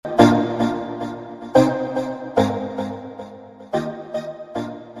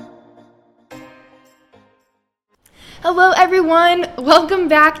Hello, everyone. Welcome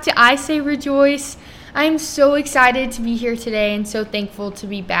back to I Say Rejoice. I'm so excited to be here today and so thankful to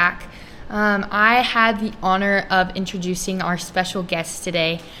be back. I had the honor of introducing our special guest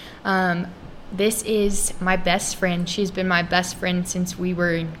today. This is my best friend. She's been my best friend since we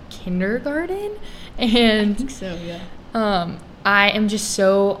were in kindergarten. And I think so, yeah. I am just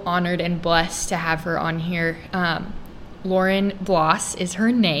so honored and blessed to have her on here. Lauren Bloss is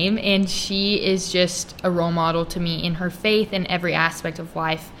her name, and she is just a role model to me in her faith and every aspect of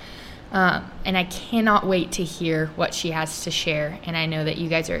life. And I cannot wait to hear what she has to share, and I know that you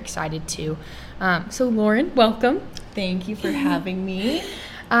guys are excited too. So Lauren, welcome. Thank you for having me.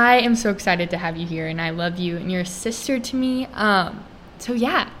 I am so excited to have you here, and I love you, and you're a sister to me. So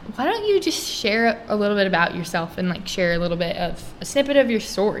yeah, why don't you just share a little bit about yourself and share a little bit of a snippet of your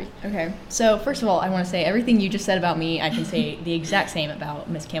story. Okay, so first of all, I want to say everything you just said about me, I can say the exact same about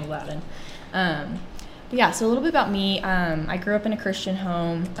Miss Campbell-Loudon. But yeah, so a little bit about me. I grew up in a Christian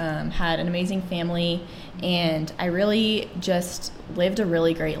home, had an amazing family, and I really just lived a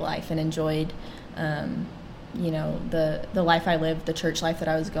really great life and enjoyed, the life I lived, the church life that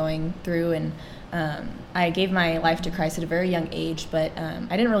I was going through, and I gave my life to Christ at a very young age, but I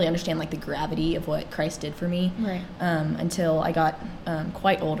didn't really understand the gravity of what Christ did for me until I got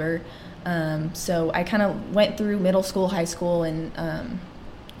quite older. So I kind of went through middle school, high school, and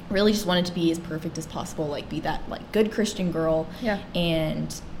really just wanted to be as perfect as possible, be that good Christian girl. Yeah.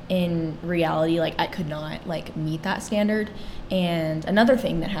 And in reality, I could not meet that standard. And another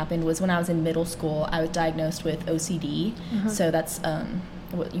thing that happened was when I was in middle school, I was diagnosed with OCD. So that's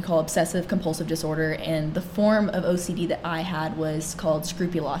what you call obsessive compulsive disorder, and the form of OCD that I had was called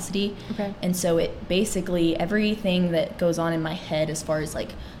scrupulosity. Okay. And so it basically, everything that goes on in my head as far as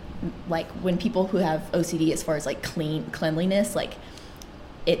when people who have OCD, as far as cleanliness,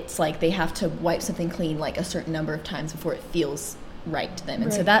 it's they have to wipe something clean a certain number of times before it feels right to them.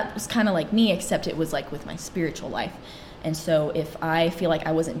 And so that was kind of like me, except it was with my spiritual life. And so if I feel like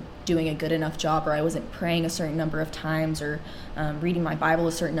I wasn't doing a good enough job, or I wasn't praying a certain number of times, or reading my Bible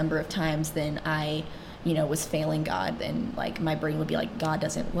a certain number of times, then I, was failing God. And my brain would be God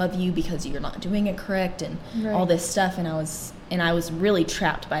doesn't love you because you're not doing it correct, and all this stuff. And I was really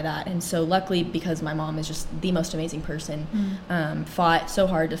trapped by that. And so luckily, because my mom is just the most amazing person, fought so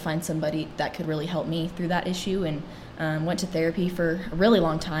hard to find somebody that could really help me through that issue, and went to therapy for a really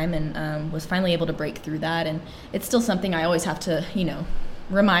long time, and was finally able to break through that. And it's still something I always have to,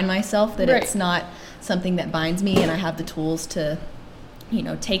 remind myself that it's not something that binds me, and I have the tools to,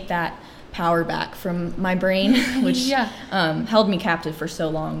 take that power back from my brain, which held me captive for so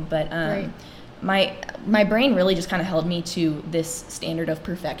long. But my brain really just kind of held me to this standard of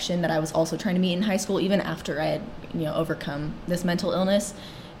perfection that I was also trying to meet in high school, even after I had, overcome this mental illness.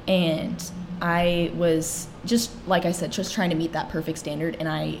 And I was just, like I said, just trying to meet that perfect standard, and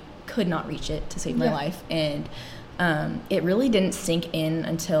I could not reach it to save my life. And it really didn't sink in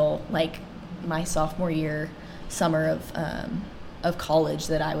until my sophomore year, summer of college,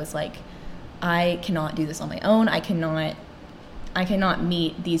 that I was I cannot do this on my own. I cannot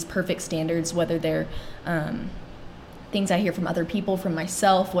meet these perfect standards, whether they're things I hear from other people, from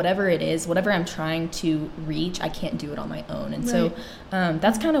myself, whatever it is, whatever I'm trying to reach, I can't do it on my own. And so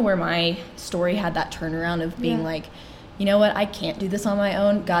that's kind of where my story had that turnaround of being you know what, I can't do this on my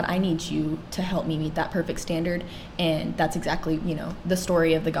own. God, I need you to help me meet that perfect standard. And that's exactly, the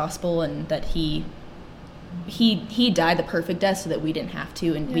story of the gospel, and that he died the perfect death so that we didn't have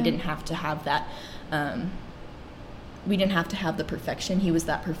to, and we didn't have to have that, we didn't have to have the perfection. He was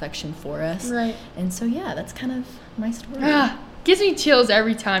that perfection for us. Right. And so, that's kind of my story. Gives me chills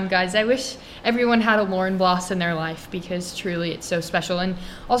every time, guys. I wish everyone had a Lauren Bloss in their life, because truly it's so special. And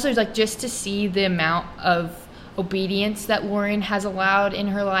also, just to see the amount of obedience that Lauren has allowed in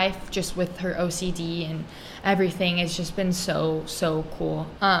her life, just with her OCD and everything, has just been so, so cool.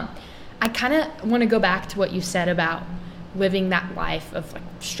 I kind of want to go back to what you said about living that life of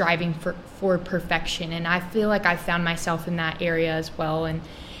striving for perfection, and I feel like I found myself in that area as well. And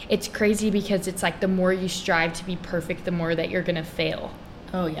it's crazy because it's the more you strive to be perfect, the more that you're gonna fail.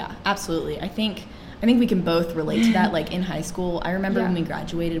 Oh yeah, absolutely. I think we can both relate to that. In high school, I remember when we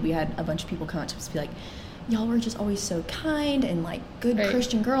graduated, we had a bunch of people come up to us and be y'all were just always so kind and good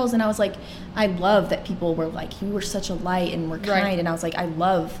Christian girls. And I was I love that people were you were such a light and were kind. And I was I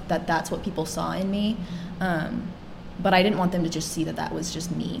love that that's what people saw in me. But I didn't want them to just see that was just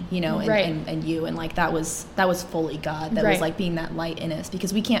me, and you. And that was fully God. That was being that light in us,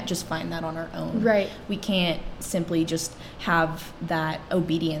 because we can't just find that on our own. Right. We can't simply just have that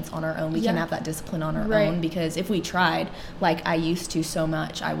obedience on our own. We can't have that discipline on our own, because if we tried, I used to so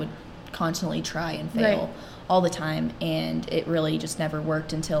much, I would constantly try and fail all the time, and it really just never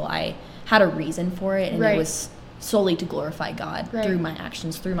worked until I had a reason for it, and it was solely to glorify God through my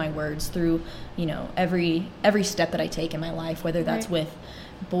actions, through my words, through, you know, every step that I take in my life, whether that's with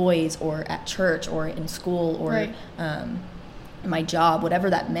boys or at church or in school or my job, whatever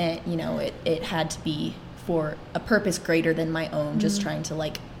that meant. You know, it had to be for a purpose greater than my own, just trying to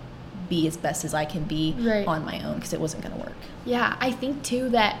like be as best as I can be on my own, because it wasn't going to work. Yeah, I think too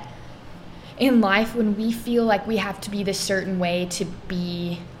that in life, when we feel like we have to be this certain way to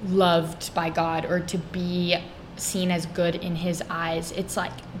be loved by God or to be seen as good in his eyes, it's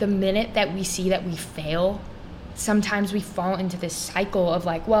like the minute that we see that we fail, sometimes we fall into this cycle of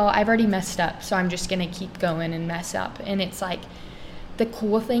like, well, I've already messed up, so I'm just going to keep going and mess up. And it's like, the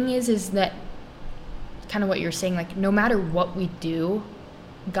cool thing is that kind of what you're saying, like no matter what we do,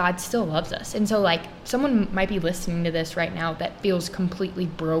 God still loves us. And so like someone might be listening to this right now that feels completely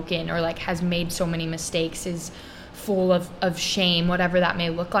broken or like has made so many mistakes, is full of shame, whatever that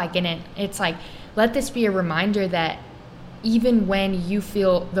may look like. And it's like, let this be a reminder that even when you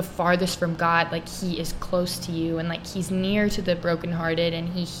feel the farthest from God, like he is close to you, and like he's near to the brokenhearted, and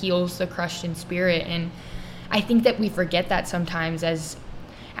he heals the crushed in spirit. And I think that we forget that sometimes as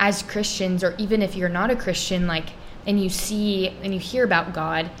Christians, or even if you're not a Christian, like, and you see and you hear about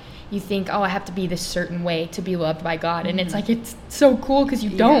God, you think, oh, I have to be this certain way to be loved by God. And it's like, it's so cool because you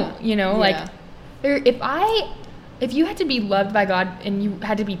don't, you know, like if you had to be loved by God and you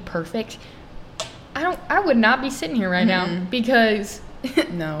had to be perfect, I would not be sitting here right now, because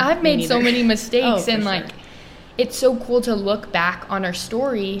I've made so many mistakes. And like, it's so cool to look back on our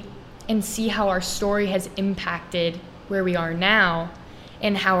story and see how our story has impacted where we are now,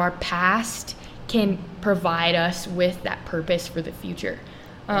 and how our past can provide us with that purpose for the future.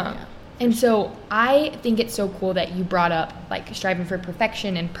 And so I think it's so cool that you brought up like striving for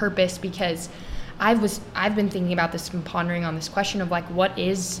perfection and purpose, because I've been thinking about this and pondering on this question of like, what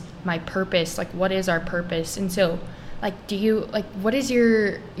is my purpose? Like, what is our purpose? And so like, what are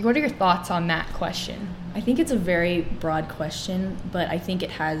your thoughts on that question? I think it's a very broad question, but I think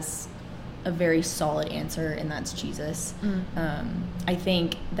it has a very solid answer, and that's Jesus. I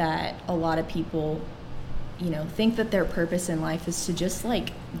think that a lot of people, you know, think that their purpose in life is to just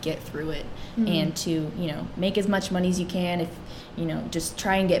like get through it and to, you know, make as much money as you can, if, you know, just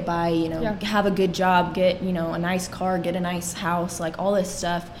try and get by, you know, have a good job, get, you know, a nice car, get a nice house, like all this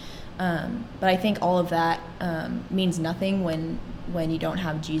stuff. But I think all of that means nothing when you don't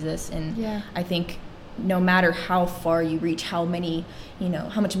have Jesus. And I think no matter how far you reach, how many, you know,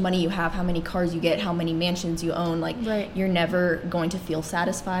 how much money you have, how many cars you get, how many mansions you own, like you're never going to feel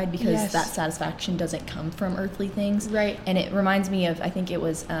satisfied, because that satisfaction doesn't come from earthly things. And it reminds me of, I think it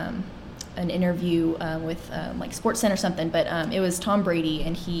was an interview with like SportsCenter or something, but it was Tom Brady,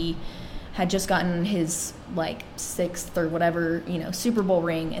 and he had just gotten his like 6th or whatever, you know, Super Bowl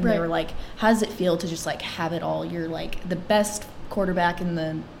ring, and they were like, how does it feel to just like have it all? You're like the best quarterback in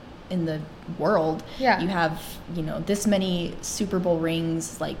the world. You have, you know, this many Super Bowl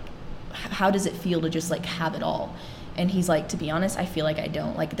rings, like how does it feel to just like have it all? And he's like, to be honest, I feel like I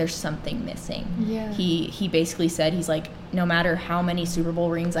don't, like there's something missing. He basically said, he's like, no matter how many Super Bowl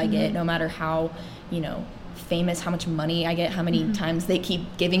rings I get, no matter how, you know, famous, how much money I get, how many times they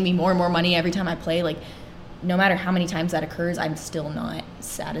keep giving me more and more money every time I play, like no matter how many times that occurs, I'm still not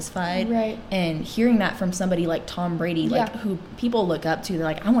satisfied. And hearing that from somebody like Tom Brady, like who people look up to, they're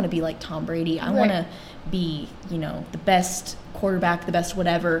like, I want to be like Tom Brady. I want to be, you know, the best quarterback, the best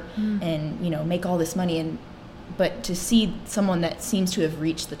whatever, and, you know, make all this money. But to see someone that seems to have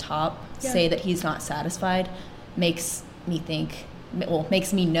reached the top say that he's not satisfied makes me think, well,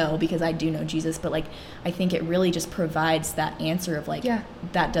 makes me know, because I do know Jesus, but like I think it really just provides that answer of like,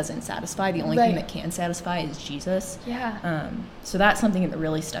 that doesn't satisfy. The only thing that can satisfy is Jesus. So that's something that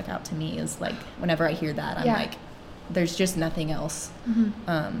really stuck out to me, is like whenever I hear that, I'm like, there's just nothing else.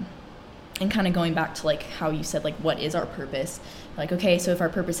 And kind of going back to like how you said, like, what is our purpose? Like, okay, so if our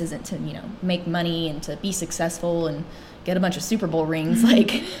purpose isn't to, you know, make money and to be successful and get a bunch of Super Bowl rings,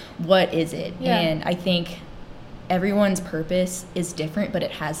 like what is it? And I think everyone's purpose is different, but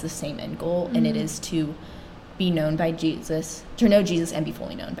it has the same end goal, and it is to be known by Jesus, to know Jesus and be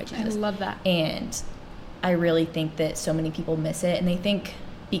fully known by Jesus. I love that. And I really think that so many people miss it, and they think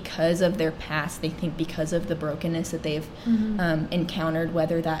because of their past, they think because of the brokenness that they've encountered,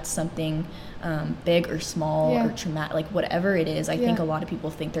 whether that's something big or small or traumatic, like whatever it is, I think a lot of people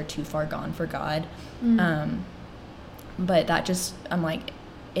think they're too far gone for God. But that just, I'm like,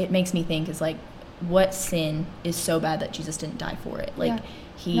 it makes me think, is like, what sin is so bad that Jesus didn't die for it? Like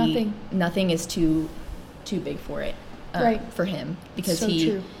nothing is too big for it, for him, because so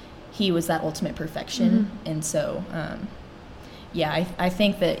true. he was that ultimate perfection. And so, I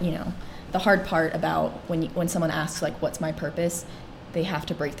think that, the hard part about when someone asks, like, what's my purpose, they have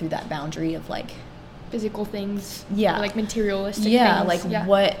to break through that boundary of, like, physical things, or like materialistic things.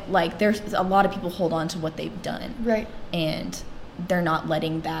 Like there's a lot of people hold on to what they've done, right, and they're not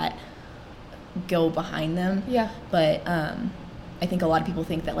letting that go behind them. But I think a lot of people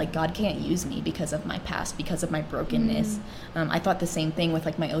think that, like, God can't use me because of my past, because of my brokenness. I thought the same thing with,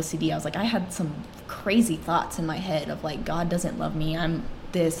 like, my OCD. I was like, I had some crazy thoughts in my head of, like, God doesn't love me, I'm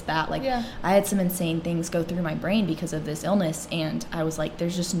this, that, like, I had some insane things go through my brain because of this illness, and I was like,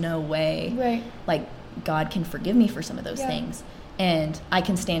 there's just no way, like, God can forgive me for some of those things. And I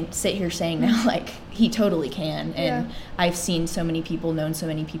can sit here saying now, like, he totally can. And I've seen so many people, known so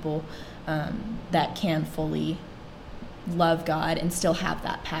many people that can fully love God and still have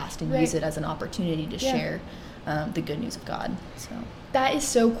that past and use it as an opportunity to share the good news of God. So that is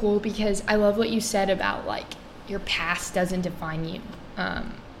so cool, because I love what you said about, like, your past doesn't define you.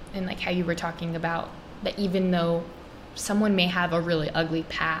 And, like, how you were talking about that even though someone may have a really ugly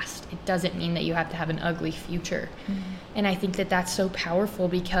past, it doesn't mean that you have to have an ugly future. And I think that that's so powerful,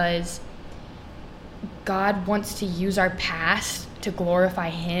 because God wants to use our past to glorify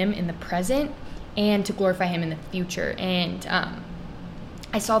him in the present and to glorify him in the future. And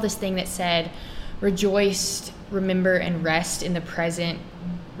I saw this thing that said, rejoice, remember, and rest in the present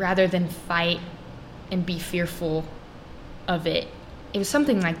rather than fight and be fearful of it. It was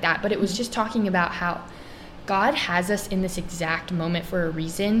something like that, but it was just talking about how God has us in this exact moment for a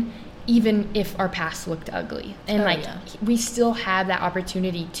reason, even if our past looked ugly. And we still have that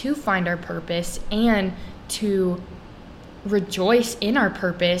opportunity to find our purpose and to rejoice in our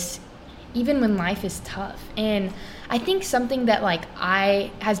purpose, even when life is tough. And I think something that, like,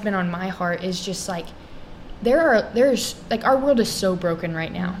 has been on my heart is just, like, there's like, our world is so broken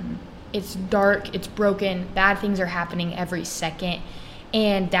right now. It's dark, it's broken, bad things are happening every second,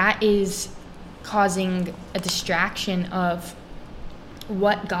 and that is causing a distraction of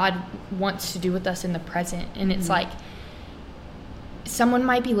what God wants to do with us in the present. And it's like, someone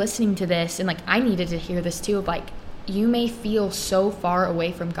might be listening to this, and, like, I needed to hear this too, of, like, you may feel so far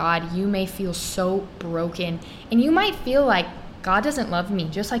away from God, you may feel so broken, and you might feel like God doesn't love me,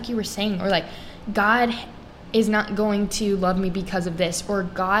 just like you were saying, or like God is not going to love me because of this, or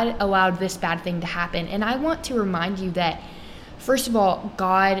God allowed this bad thing to happen. And I want to remind you that, first of all,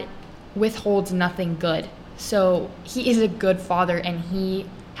 God withholds nothing good. So he is a good father, and he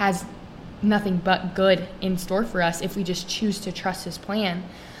has nothing but good in store for us if we just choose to trust his plan.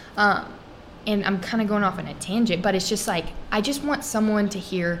 And I'm kind of going off on a tangent, but it's just like, I just want someone to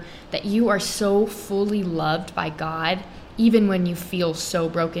hear that you are so fully loved by God, even when you feel so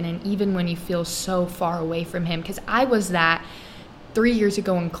broken and even when you feel so far away from him. Because I was that 3 years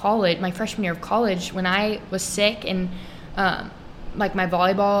ago in college, my freshman year of college, when I was sick and like my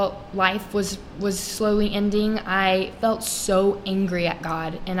volleyball life was slowly ending. I felt so angry at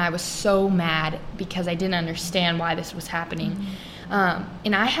God, and I was so mad because I didn't understand why this was happening.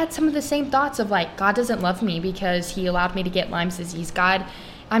 And I had some of the same thoughts of, like, God doesn't love me because he allowed me to get Lyme's disease. God,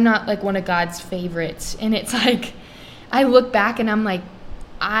 I'm not, like, one of God's favorites. And it's like, I look back and I'm like,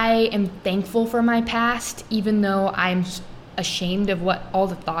 I am thankful for my past, even though I'm ashamed of what all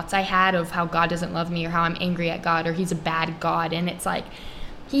the thoughts I had of how God doesn't love me, or how I'm angry at God, or he's a bad God. And it's like,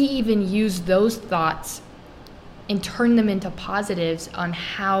 he even used those thoughts and turned them into positives on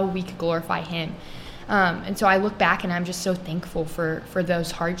how we could glorify him. And so I look back and I'm just so thankful for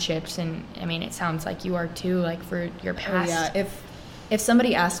those hardships. And I mean, it sounds like you are too, like, for your past. Oh, yeah. If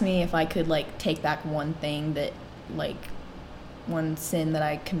somebody asked me if I could, like, take back one thing that, like, one sin that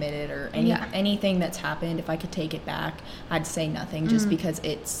I committed, or anything that's happened, if I could take it back, I'd say nothing, just because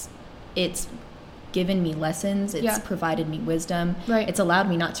it's given me lessons, it's provided me wisdom, it's allowed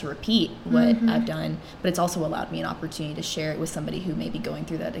me not to repeat what I've done, but it's also allowed me an opportunity to share it with somebody who may be going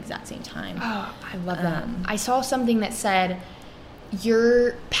through that exact same time. Oh, I love that. I saw something that said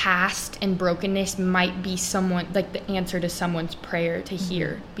your past and brokenness might be someone, like, the answer to someone's prayer to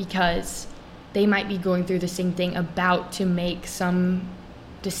hear, because they might be going through the same thing, about to make some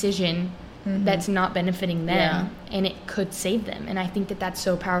decision that's not benefiting them, and it could save them. And I think that that's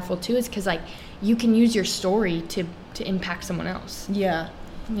so powerful too, is because, like, you can use your story to impact someone else.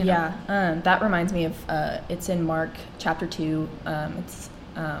 That reminds me of it's in Mark chapter 2, it's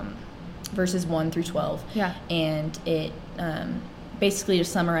verses 1 through 12, and it basically, to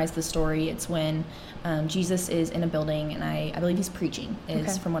summarize the story, it's when Jesus is in a building, and I believe he's preaching,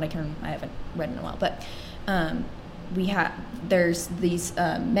 from what I haven't read in a while, but there's these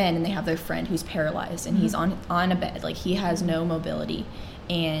men, and they have their friend who's paralyzed, and he's on a bed, like he has no mobility,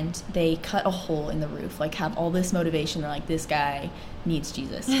 and they cut a hole in the roof, like have all this motivation. They're like, this guy needs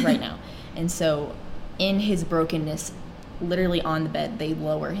Jesus right now. And so in his brokenness, literally on the bed, they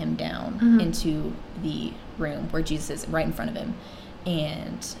lower him down into the room where Jesus is right in front of him,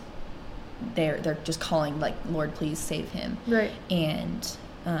 and they're just calling like, Lord, please save him. Right. And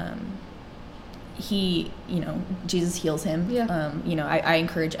he, Jesus heals him. Yeah. I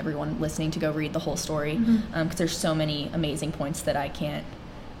encourage everyone listening to go read the whole story, because there's so many amazing points that I can't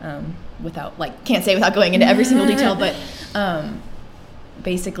say without going into every single detail. But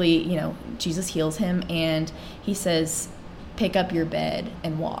basically, Jesus heals him, and he says, pick up your bed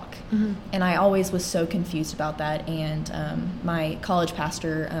and walk. And I always was so confused about that. And my college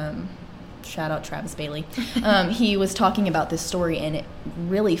pastor, shout out Travis Bailey, he was talking about this story, and it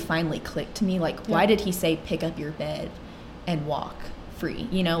really finally clicked to me, like, why did he say pick up your bed and walk free?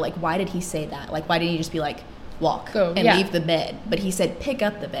 Like, why did he say that? Like, why didn't he just be like, walk and leave the bed? But he said pick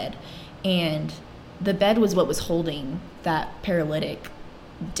up the bed, and the bed was what was holding that paralytic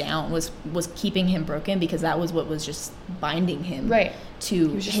down, was keeping him broken, because that was what was just binding him to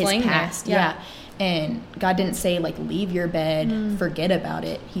his past. And God didn't say, like, leave your bed, forget about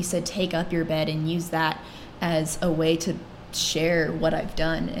it. He said, take up your bed and use that as a way to share what I've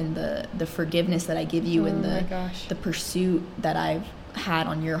done, and the forgiveness that I give you, and the pursuit that I've had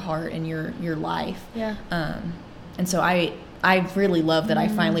on your heart and your life. And so I really love that I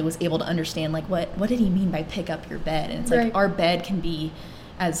finally was able to understand, like, what did he mean by pick up your bed? And it's like, our bed can be,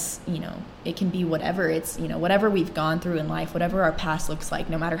 as it can be whatever. It's whatever we've gone through in life, whatever our past looks like,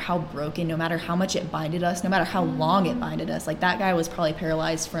 no matter how broken, no matter how much it binded us, no matter how long it binded us. Like, that guy was probably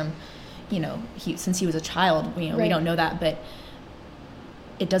paralyzed from since he was a child. We don't know that, but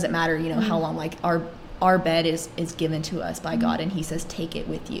it doesn't matter how long. Like, our bed is given to us by God, and he says, take it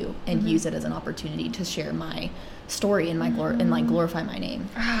with you and use it as an opportunity to share my story and my and like glorify my name.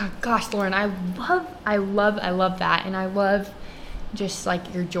 Gosh, Lauren, I love that. And I love just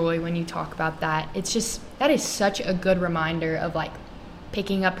like your joy when you talk about that. It's just, that is such a good reminder of like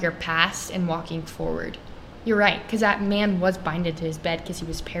picking up your past and walking forward. You're right, because that man was binded to his bed because he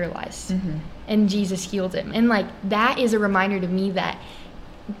was paralyzed, and Jesus healed him. And like, that is a reminder to me that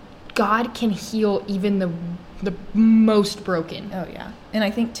God can heal even the most broken. Oh yeah. And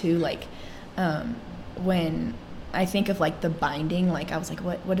I think too, like, when I think of like the binding, like I was like,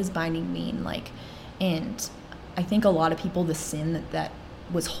 what does binding mean? Like, and I think a lot of people, the sin that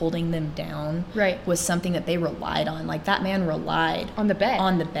was holding them down was something that they relied on. Like, that man relied on the bed.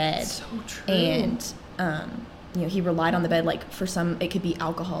 That's so true. And he relied on the bed. Like, for some it could be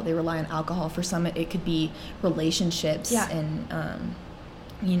alcohol. They rely on alcohol. For some it could be relationships and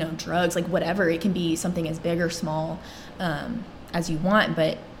drugs, like whatever. It can be something as big or small as you want,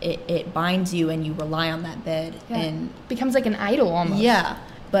 but it binds you, and you rely on that bed, and it becomes like an idol almost.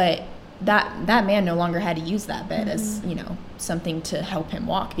 But that man no longer had to use that bed as something to help him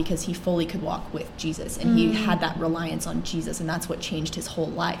walk, because he fully could walk with Jesus, and he had that reliance on Jesus, and that's what changed his whole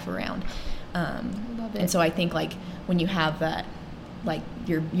life around. Love it. And so I think, like, when you have that, like,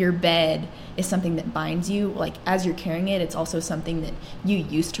 your bed is something that binds you, like, as you're carrying it, it's also something that you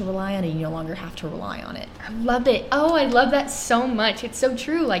used to rely on, and you no longer have to rely on it. I love it. Oh, I love that so much. It's so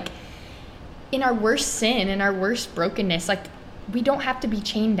true. Like, in our worst sin, in our worst brokenness, like, we don't have to be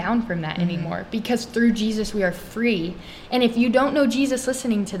chained down from that anymore, because through Jesus we are free. And if you don't know Jesus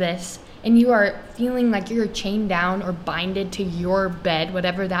listening to this, and you are feeling like you're chained down or binded to your bed,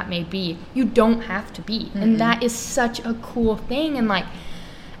 whatever that may be, you don't have to be. And that is such a cool thing. And like,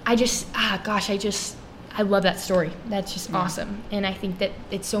 I love that story. That's just awesome. And I think that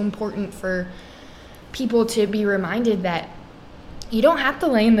it's so important for people to be reminded that you don't have to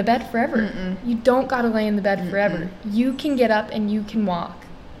lay in the bed forever. You don't got to lay in the bed forever. You can get up and you can walk,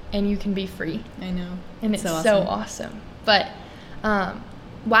 and you can be free. I know. And it's so awesome. But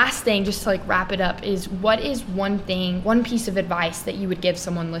last thing, just to like wrap it up, is what is one piece of advice that you would give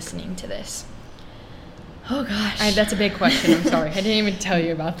someone listening to this? Oh gosh. That's a big question. I'm sorry. I didn't even tell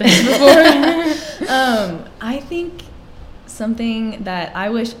you about this before. I think something that I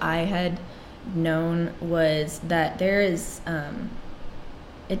wish I had known was that there is,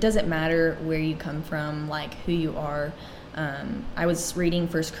 it doesn't matter where you come from, like who you are. I was reading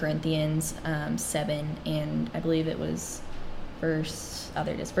 1 Corinthians 7, and I believe it was verse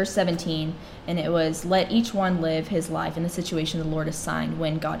 17, and it was, let each one live his life in the situation the Lord assigned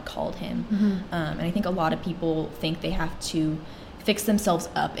when God called him. And I think a lot of people think they have to fix themselves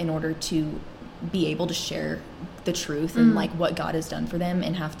up in order to be able to share the truth and like what God has done for them,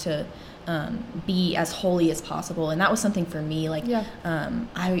 and have to be as holy as possible. And that was something for me. Like,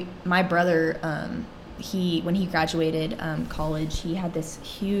 my brother, when he graduated college, he had this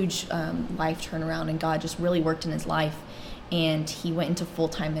huge life turnaround, and God just really worked in his life. And he went into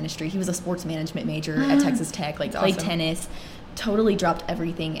full-time ministry. He was a sports management major at Texas Tech, like played tennis, totally dropped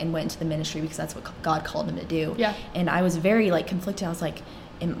everything and went into the ministry because that's what God called him to do. Yeah. And I was very like conflicted. I was like,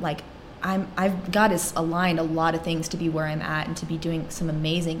 God has aligned a lot of things to be where I'm at and to be doing some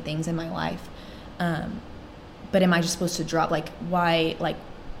amazing things in my life. But am I just supposed to drop? Like, why?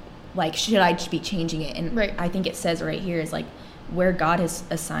 Like should I just be changing it? And I think it says right here is like where God has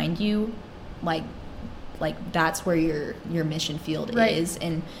assigned you, like that's where your mission field is.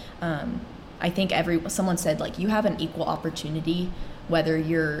 And I think someone said like you have an equal opportunity whether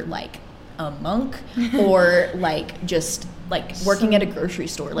you're like a monk or like just like working at a grocery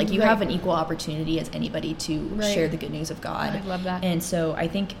store. Like you have an equal opportunity as anybody to share the good news of God. I love that. And so I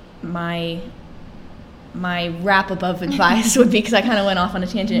think my wrap above advice would be, because I kind of went off on a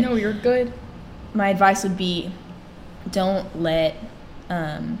tangent. No, you're good. My advice would be, don't let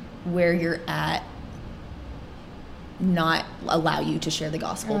where you're at not allow you to share the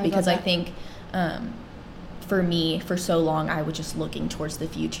gospel. Because I think for me, for so long, I was just looking towards the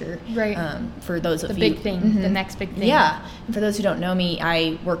future. Right. For those of you, the big thing, the next big thing. Yeah. And for those who don't know me,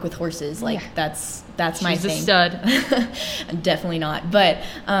 I work with horses. Like that's my thing. She's a stud. Definitely not. But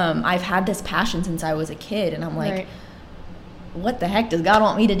I've had this passion since I was a kid, and I'm like, what the heck does God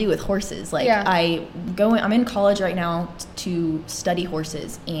want me to do with horses? Like I'm in college right now to study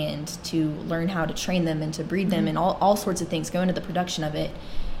horses and to learn how to train them and to breed them and all sorts of things, go into the production of it.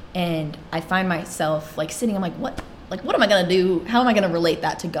 And I find myself like sitting, I'm like, what am I going to do? How am I going to relate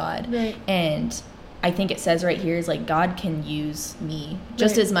that to God? Right. And I think it says right here is like, God can use me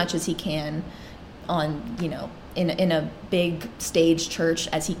just as much as he can on, in a big stage church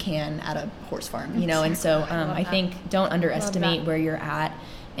as he can at a horse farm, And so I think don't underestimate where you're at,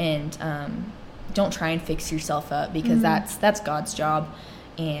 and don't try and fix yourself up, because that's God's job.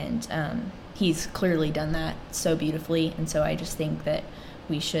 And he's clearly done that so beautifully. And so I just think that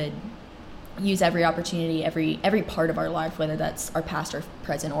we should use every opportunity, every part of our life, whether that's our past or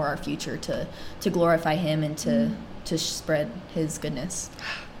present or our future, to glorify him and to spread his goodness.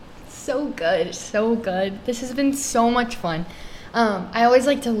 So good. This has been so much fun. I always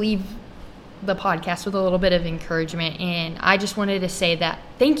like to leave the podcast with a little bit of encouragement, and I just wanted to say that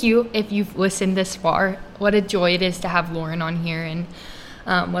thank you if you've listened this far. What a joy it is to have Lauren on here, and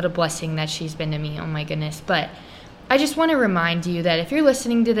what a blessing that she's been to me. Oh my goodness. But I just want to remind you that if you're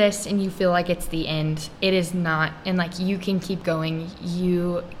listening to this and you feel like it's the end, it is not. And like, you can keep going.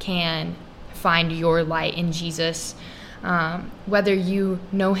 You can find your light in Jesus. Whether you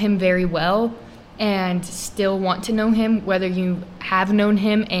know him very well and still want to know him, whether you have known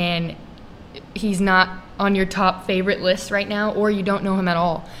him and he's not on your top favorite list right now, or you don't know him at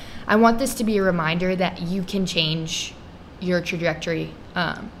all. I want this to be a reminder that you can change your trajectory.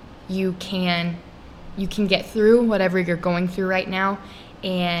 You can get through whatever you're going through right now,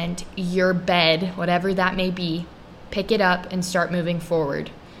 and your bed, whatever that may be, pick it up and start moving forward.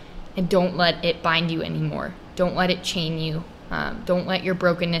 And don't let it bind you anymore. Don't let it chain you. Don't let your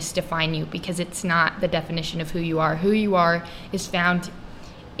brokenness define you, because it's not the definition of who you are. Who you are is found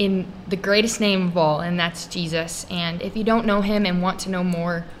in the greatest name of all, and that's Jesus. And if you don't know him and want to know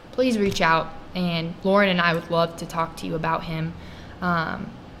more, please reach out. And Lauren and I would love to talk to you about him.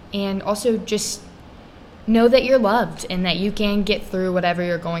 And also just know that you're loved and that you can get through whatever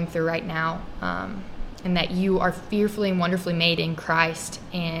you're going through right now. And that you are fearfully and wonderfully made in Christ,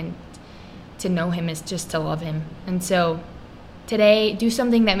 and to know him is just to love him. And so today, do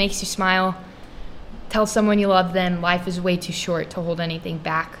something that makes you smile. Tell someone you love them. Life is way too short to hold anything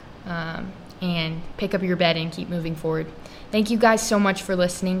back. And pick up your bed and keep moving forward. Thank you guys so much for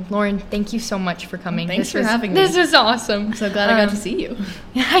listening. Lauren, thank you so much for coming. Thanks for having me. This was awesome. I'm so glad I got to see you.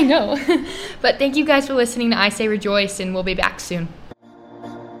 I know. But thank you guys for listening to I Say Rejoice, and we'll be back soon.